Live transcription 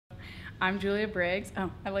I'm Julia Briggs.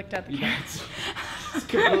 Oh, I looked at the camera. It's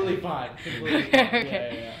completely fine. Completely fine.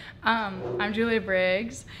 Okay. I'm Julia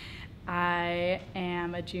Briggs. I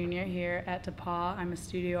am a junior here at DePauw. I'm a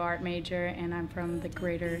studio art major, and I'm from the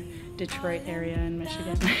greater Detroit area in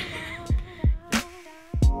Michigan.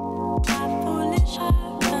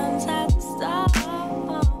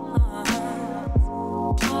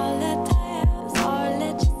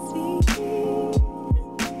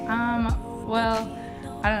 Well,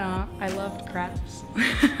 I don't know. I loved crafts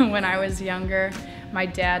when I was younger. My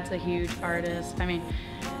dad's a huge artist. I mean,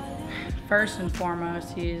 first and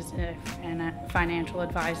foremost, he's a financial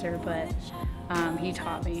advisor, but he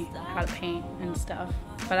taught me how to paint and stuff.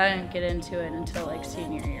 But I didn't get into it until like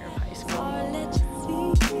senior year of high school.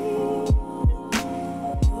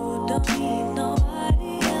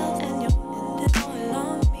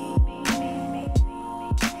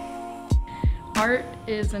 Art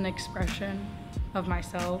is an expression of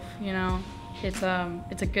myself, you know. It's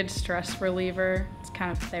a good stress reliever. It's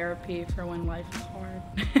kind of therapy for when life is hard.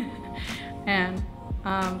 And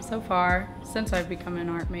so far, since I've become an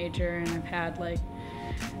art major and I've had like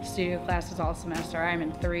studio classes all semester, I'm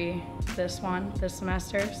in 3 this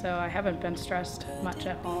semester, so I haven't been stressed much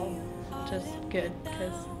at all, which is good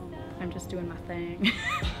because I'm just doing my thing.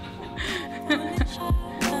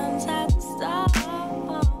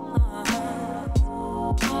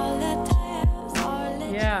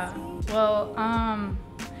 Yeah, well,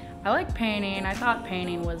 I like painting. I thought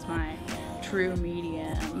painting was my true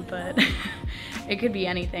medium, but it could be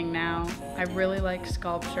anything now. I really like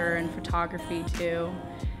sculpture and photography too.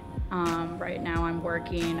 Right now I'm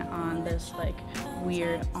working on this like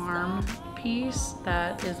weird arm piece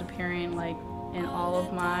that is appearing like in all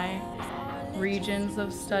of my regions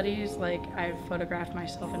of studies. Like I've photographed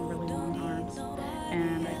myself in really long arms,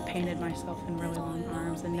 and I've painted myself in really long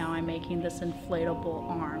arms, and now I'm making this inflatable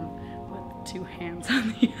arm with 2 hands on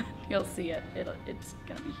the end. You'll see it. It's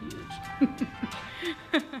gonna be huge.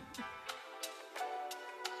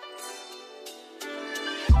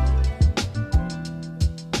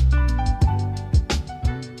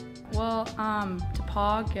 Well,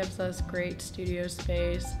 DePauw gives us great studio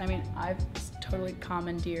space. I mean, I've totally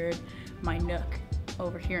commandeered my nook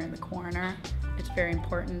over here in the corner. It's very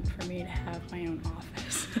important for me to have my own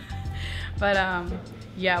office. But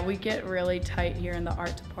yeah, we get really tight here in the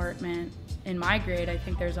art department. In my grade, I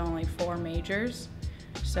think there's only 4 majors,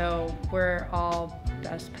 so we're all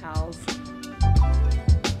best pals.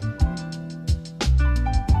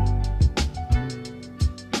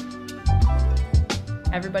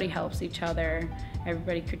 Everybody helps each other,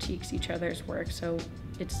 everybody critiques each other's work, so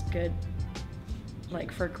it's good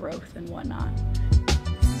like for growth and whatnot.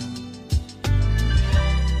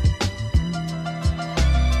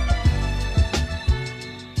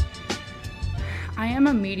 I am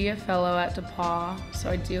a media fellow at DePauw, so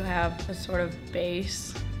I do have a sort of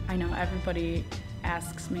base. I know everybody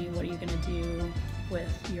asks me, what are you gonna do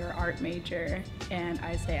with your art major? And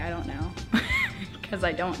I say, I don't know, because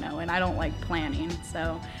I don't know, and I don't like planning,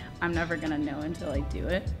 so I'm never gonna know until I do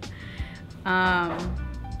it.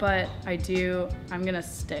 But I'm gonna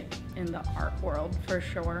stick in the art world for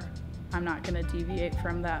sure. I'm not gonna deviate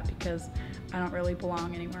from that because I don't really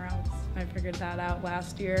belong anywhere else. I figured that out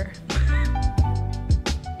last year.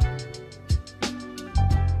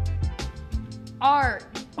 Art.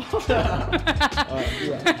 Yeah.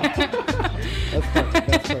 That's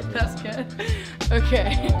perfect. That's good.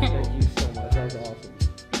 Okay. Thank you so much. That was awesome.